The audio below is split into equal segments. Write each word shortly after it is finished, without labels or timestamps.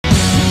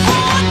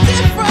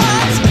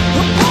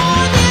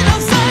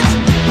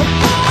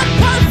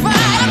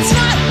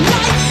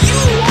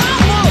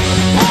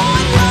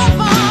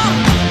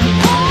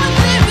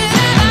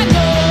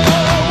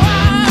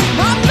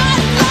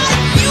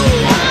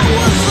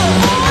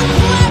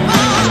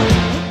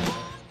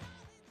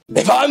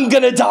I'm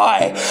gonna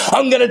die.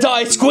 I'm gonna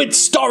die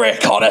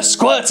squid-storic on a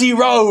squirty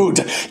road.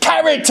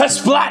 Character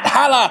splat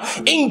halla,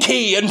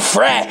 inky and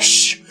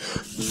fresh.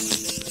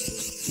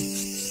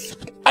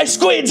 I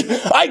squid!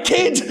 I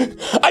kid!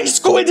 I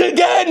squid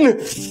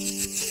again!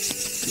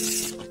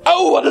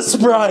 Oh, what a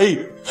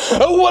spray!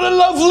 Oh, what a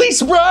lovely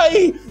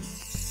spray!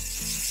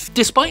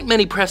 Despite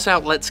many press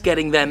outlets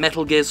getting their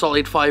Metal Gear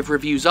Solid 5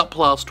 reviews up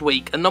last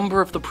week, a number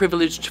of the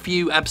privileged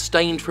few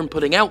abstained from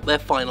putting out their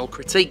final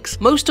critiques.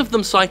 Most of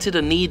them cited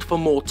a need for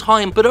more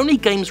time, but only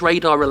Games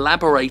Radar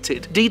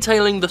elaborated,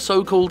 detailing the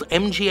so-called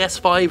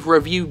MGS5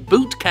 review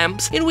boot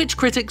camps in which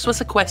critics were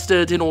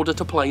sequestered in order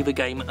to play the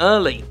game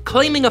early.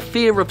 Claiming a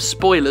fear of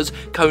spoilers,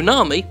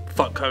 Konami,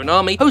 fuck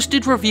Konami,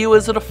 hosted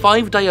reviewers at a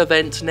 5-day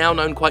event now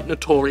known quite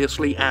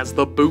notoriously as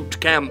the Boot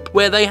Camp,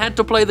 where they had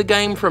to play the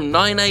game from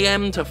 9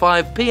 AM to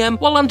 5 PM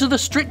while under the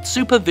strict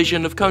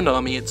supervision of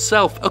Konami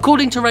itself.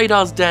 According to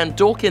Radar's Dan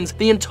Dawkins,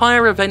 the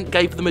entire event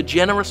gave them a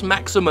generous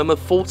maximum of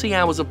 40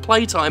 hours of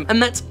playtime,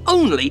 and that's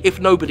only if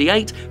nobody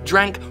ate,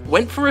 drank,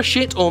 went for a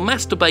shit or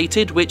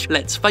masturbated, which,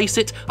 let's face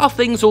it, are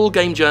things all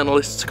game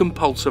journalists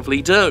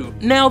compulsively do.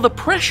 Now, the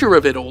pressure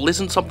of it all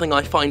isn't something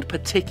I find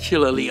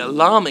particularly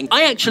alarming.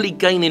 I actually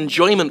gain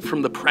enjoyment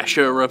from the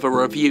pressure of a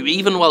review,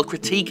 even while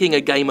critiquing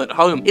a game at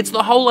home. It's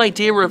the whole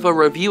idea of a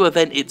review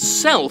event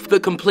itself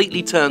that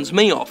completely turns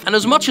me off, and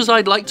as much as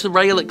I'd like to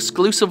rail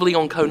exclusively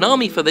on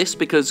Konami for this,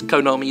 because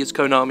Konami is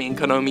Konami and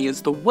Konami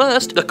is the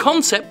worst, the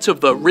concept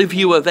of the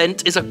review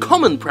event is a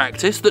common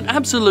practice that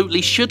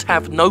absolutely should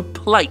have no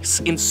place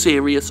in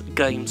serious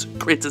games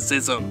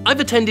criticism. I've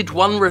attended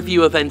one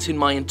review event in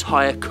my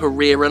entire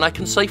career, and I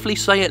can safely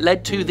say it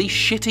led to the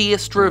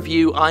shittiest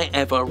review I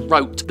ever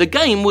wrote. The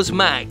game was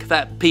MAG,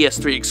 that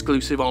PS3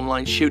 exclusive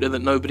online shooter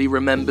that nobody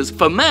remembers.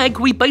 For MAG,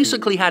 we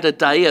basically had a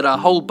day at a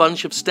whole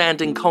bunch of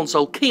standing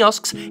console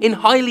kiosks in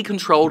highly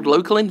controlled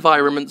local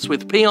environments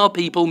with PR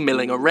people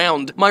milling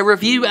around. My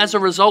review as a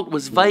result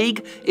was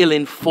vague,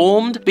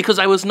 ill-informed, because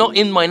I was not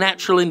in my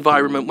natural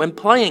environment when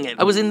playing it.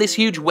 I was in this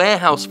huge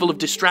warehouse full of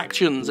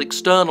distractions,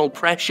 external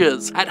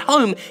pressures. At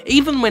home,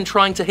 even when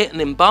trying to hit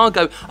an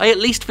embargo, I at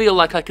least feel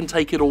like I can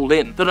take it all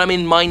in, that I'm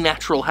in my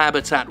natural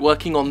habitat,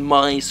 working on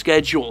my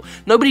schedule.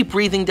 Nobody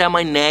breathing down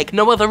my neck,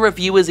 no other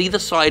reviewers either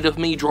side of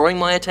me drawing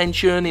my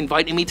attention,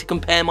 inviting me to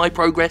compare my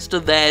progress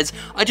to theirs.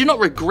 I do not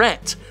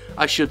regret,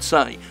 I should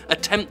say,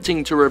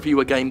 attempting to review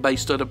a game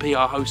based at a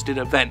PR-hosted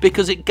event,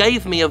 because it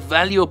gave me a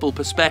valuable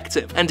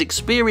perspective and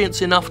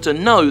experience enough to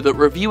know that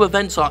review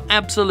events are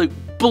absolute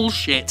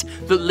bullshit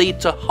that lead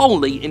to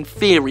wholly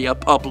inferior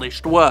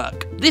published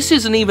work. This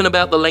isn't even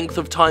about the length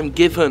of time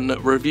given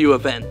at review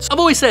events. I've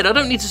always said I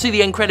don't need to see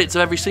the end credits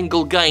of every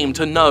single game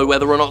to know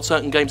whether or not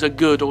certain games are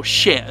good or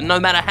shit, and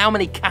no matter how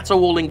many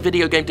caterwauling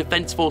video game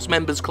defense force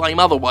members claim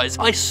otherwise,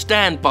 I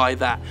stand by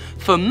that.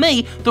 For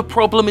me, the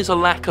problem is a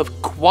lack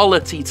of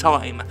quality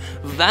time.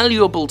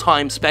 Valuable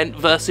time spent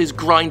versus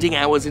grinding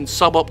hours in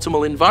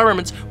suboptimal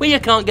environments where you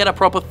can't get a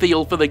proper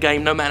feel for the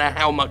game no matter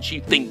how much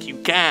you think you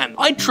can.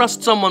 I'd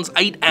trust someone's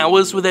 8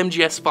 hours with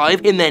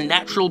MGS5 in their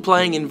natural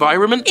playing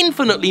environment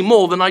infinitely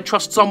more than I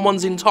trust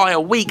someone's entire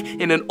week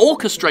in an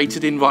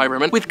orchestrated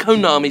environment with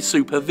Konami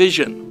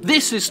supervision.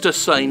 This is to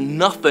say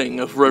nothing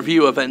of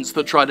review events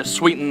that try to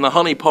sweeten the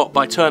honeypot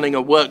by turning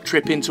a work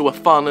trip into a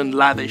fun and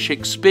lavish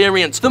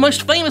experience. The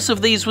most famous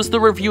of these was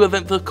the review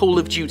event for Call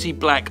of Duty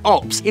Black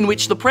Ops, in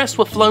which the press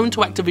were flown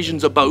to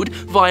Activision's abode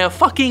via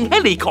fucking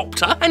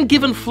helicopter and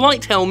given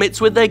flight helmets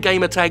with their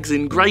gamer tags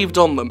engraved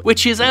on them,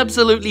 which is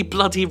absolutely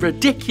bloody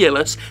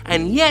ridiculous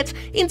and yet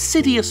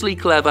insidiously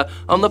clever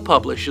on the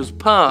publisher's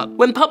part.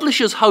 When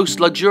publishers host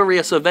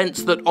luxurious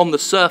events that on the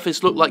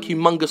surface look like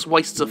humongous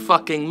wastes of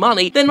fucking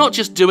money, they're not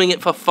just doing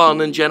it for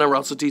fun and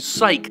generosity's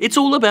sake. It's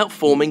all about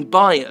forming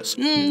bias.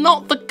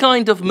 Not the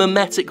kind of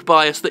mimetic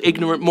bias that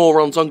ignorant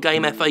morons on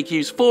Game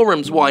FAQ's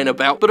forums whine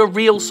about, but a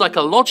real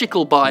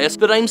psychological bias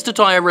that aims to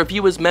tie a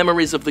reviewer's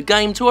memories of the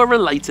game to a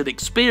related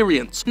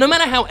experience. No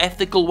matter how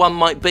ethical one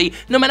might be,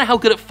 no matter how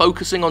good at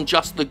focusing on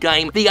just the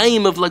game, the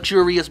aim of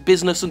luxurious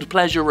business and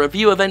pleasure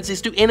review events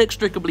is to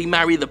inextricably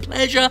marry the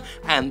pleasure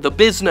and the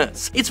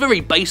business. It's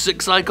very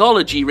basic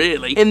psychology,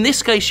 really. In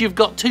this case, you've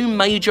got two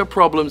major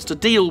problems to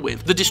deal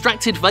with: the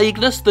distracted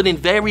vagueness that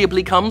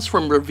invariably comes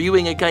from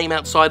reviewing a game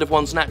outside of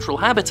one's natural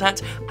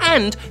habitat,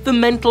 and the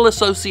mental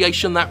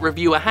association that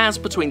reviewer has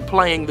between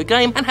playing the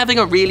game and having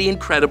a really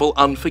incredible,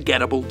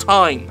 unforgettable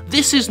time.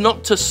 This is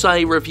not to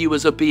say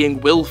reviewers are being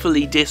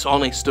willfully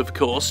dishonest, of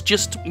course,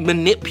 just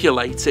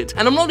manipulated.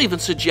 And I'm not even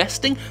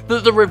suggesting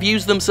that the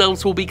reviews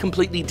themselves will be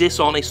completely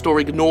dishonest or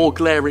ignore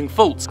glaring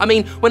faults. I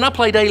mean, when I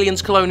played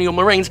Aliens Colonial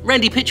Marines,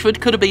 Randy Pitchford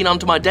could have been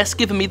under my desk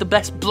giving me the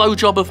best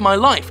blowjob of my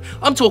life.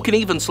 I'm talking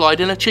even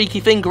sliding a cheeky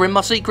finger in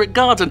my secret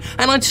garden,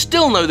 and I'd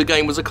still know the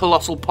game was a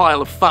colossal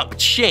pile of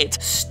fucked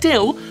shit.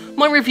 Still,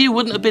 my review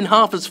wouldn't have been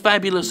half as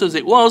fabulous as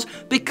it was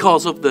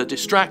because of the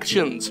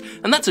distractions.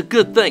 And that's a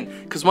good thing,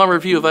 because my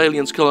review of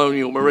Aliens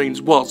Colonial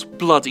Marines was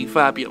bloody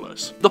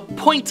fabulous. The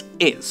point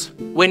is,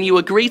 when you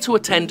agree to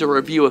attend a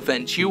review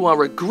event, you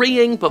are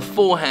agreeing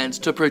beforehand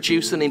to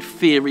produce an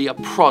inferior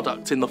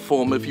product in the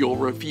form of your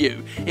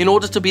review, in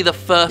order to be the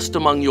first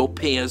among your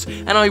peers.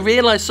 And I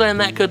realise saying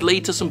that could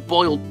lead to some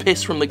boiled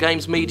piss from the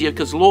games media,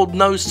 because Lord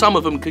knows some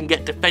of them can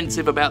get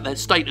defensive about their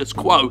status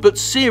quo, but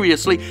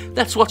seriously,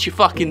 that's what you're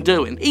fucking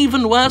doing.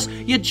 Even worse,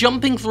 you're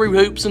jumping through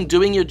hoops and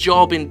doing your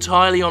job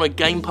entirely on a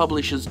game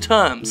publisher's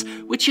terms,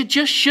 which you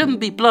just shouldn't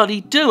be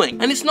bloody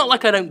doing. And it's not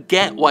like I don't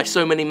get why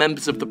so many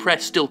members of the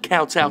press still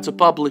kowtow to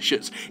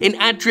publishers. In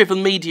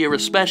ad-driven media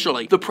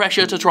especially, the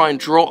pressure to try and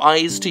draw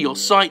eyes to your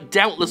site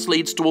doubtless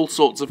leads to all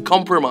sorts of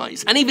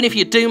compromise. And even if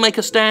you do make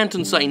a stand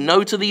and say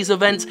no to these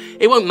events,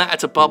 it won't matter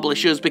to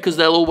publishers, because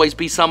there'll always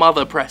be some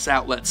other press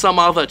outlet, some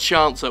other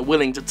chancer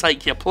willing to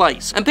take your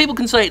place. And people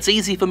can say it's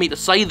easy for me to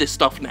say this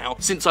stuff now,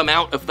 since I'm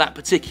out of that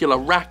particular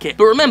racket.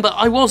 But remember,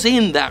 I was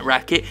in that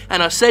racket,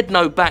 and I said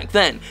no back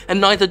then, and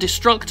neither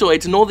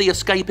Destructoid nor the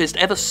Escapist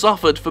ever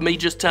suffered for me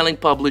just telling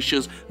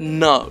publishers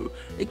no.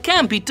 It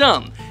can be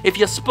done. If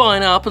you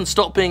spine up and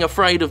stop being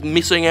afraid of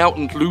missing out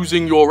and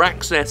losing your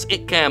access,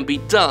 it can be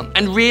done.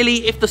 And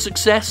really, if the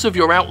success of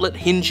your outlet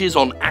hinges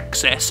on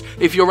access,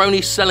 if your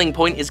only selling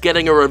point is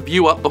getting a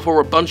review up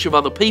before a bunch of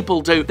other people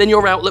do, then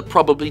your outlet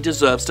probably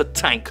deserves to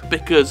tank,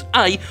 because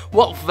A,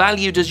 what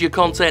value does your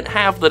content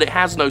have that it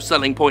has no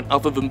selling point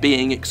other than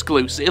being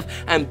exclusive,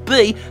 and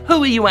B,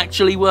 who are you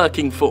actually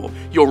working for?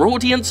 Your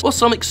audience, or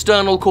some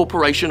external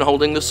corporation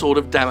holding the sword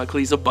of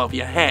Damocles above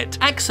your head?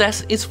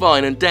 Access is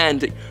fine and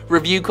dandy.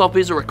 Review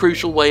copies are a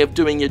crucial way of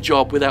doing your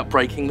job without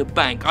breaking the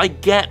bank. I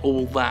get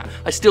all that.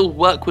 I still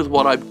work with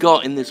what I've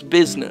got in this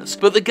business.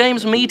 But the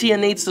games media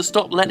needs to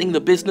stop letting the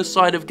business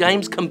side of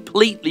games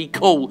completely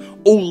call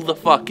all the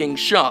fucking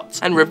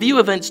shots. And review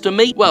events to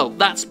me, well,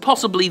 that's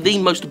possibly the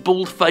most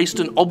bald-faced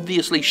and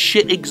obviously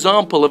shit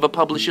example of a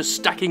publisher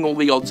stacking all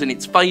the odds in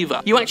its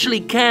favour. You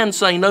actually can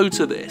say no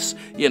to this,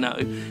 you know.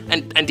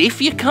 And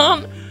if you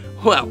can't,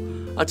 well,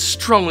 I'd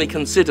strongly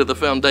consider the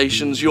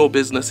foundations your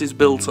business is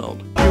built on.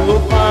 You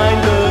will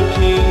find the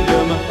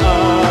kingdom of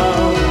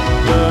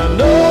the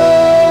gnomes.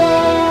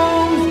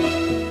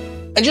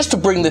 And just to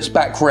bring this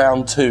back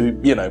round to,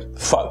 you know,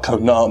 fuck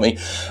Konami,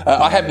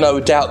 I have no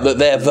doubt that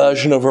their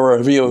version of a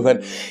review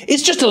event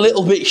is just a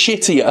little bit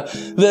shittier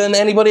than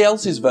anybody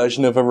else's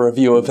version of a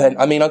review event.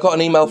 I mean, I got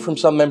an email from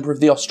some member of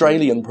the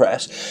Australian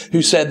press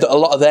who said that a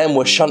lot of them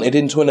were shunted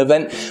into an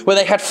event where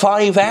they had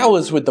 5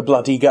 hours with the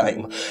bloody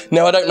game.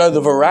 Now, I don't know the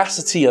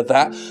veracity of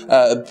that,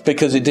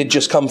 because it did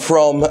just come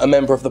from a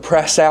member of the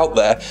press out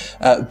there,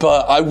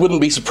 but I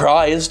wouldn't be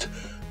surprised,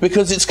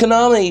 because it's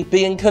Konami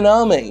being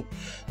Konami.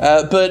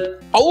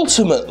 But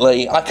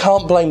ultimately, I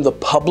can't blame the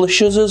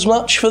publishers as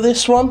much for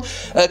this one,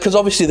 because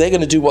obviously they're going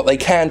to do what they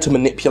can to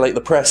manipulate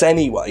the press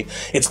anyway.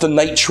 It's the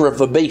nature of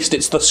the beast,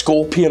 it's the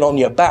scorpion on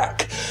your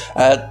back.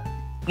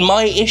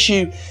 My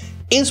issue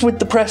is with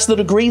the press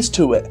that agrees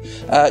to it.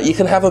 You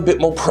can have a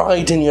bit more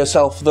pride in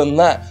yourself than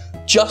that.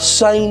 Just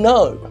say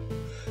no.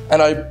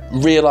 And I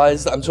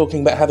realise that I'm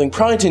talking about having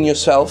pride in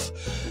yourself.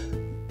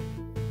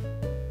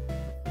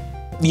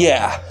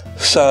 Yeah.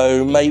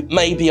 So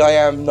maybe I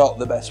am not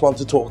the best one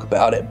to talk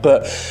about it,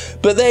 but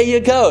there you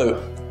go.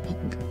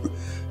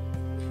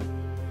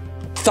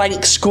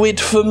 Thanks Squid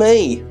for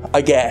me,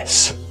 I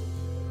guess.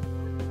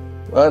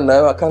 I don't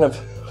know, I kind of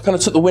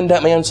took the wind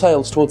out my own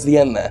sails towards the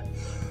end there.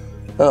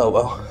 Oh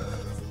well.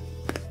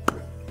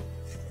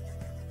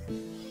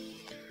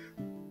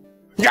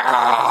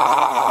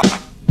 Yeah!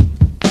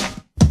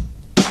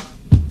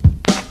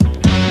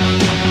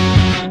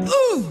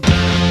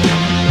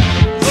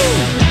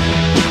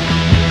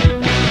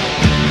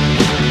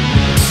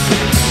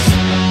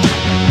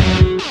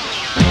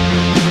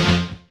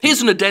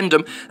 Here's an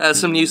addendum,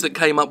 some news that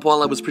came up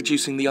while I was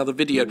producing the other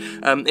video.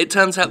 It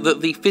turns out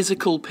that the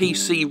physical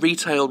PC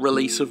retail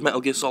release of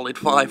Metal Gear Solid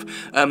 5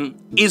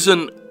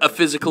 isn't a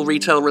physical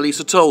retail release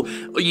at all.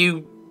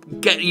 You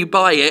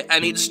buy it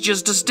and it's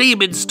just a Steam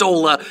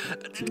installer.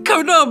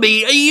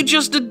 Konami, are you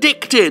just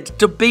addicted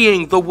to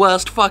being the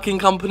worst fucking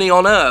company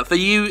on earth? Do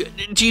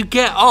you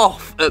get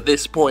off at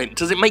this point?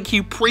 Does it make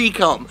you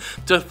pre-cum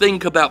to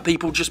think about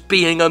people just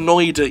being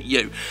annoyed at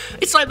you?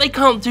 It's like they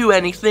can't do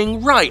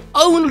anything right.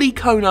 Only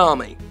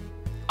Konami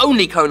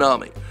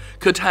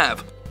could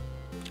have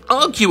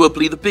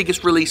arguably the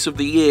biggest release of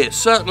the year,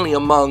 certainly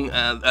among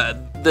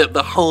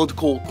the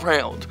hardcore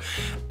crowd,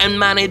 and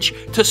manage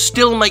to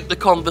still make the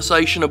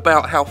conversation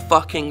about how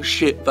fucking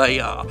shit they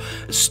are.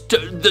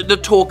 The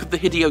talk of the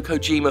Hideo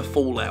Kojima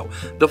fallout,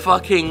 the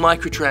fucking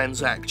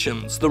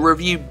microtransactions, the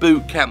review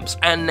boot camps,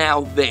 and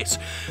now this.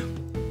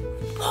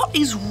 What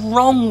is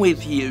wrong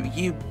with you,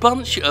 you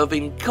bunch of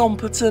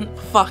incompetent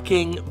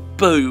fucking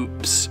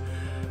boobs?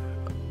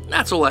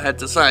 That's all I had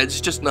to say.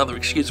 It's just another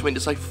excuse for me to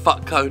say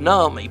fuck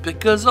Konami,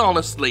 because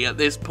honestly at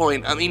this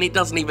point, I mean, it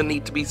doesn't even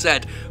need to be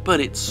said,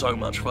 but it's so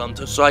much fun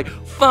to say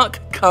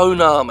fuck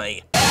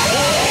Konami.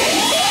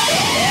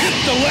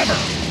 Hit the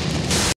lever!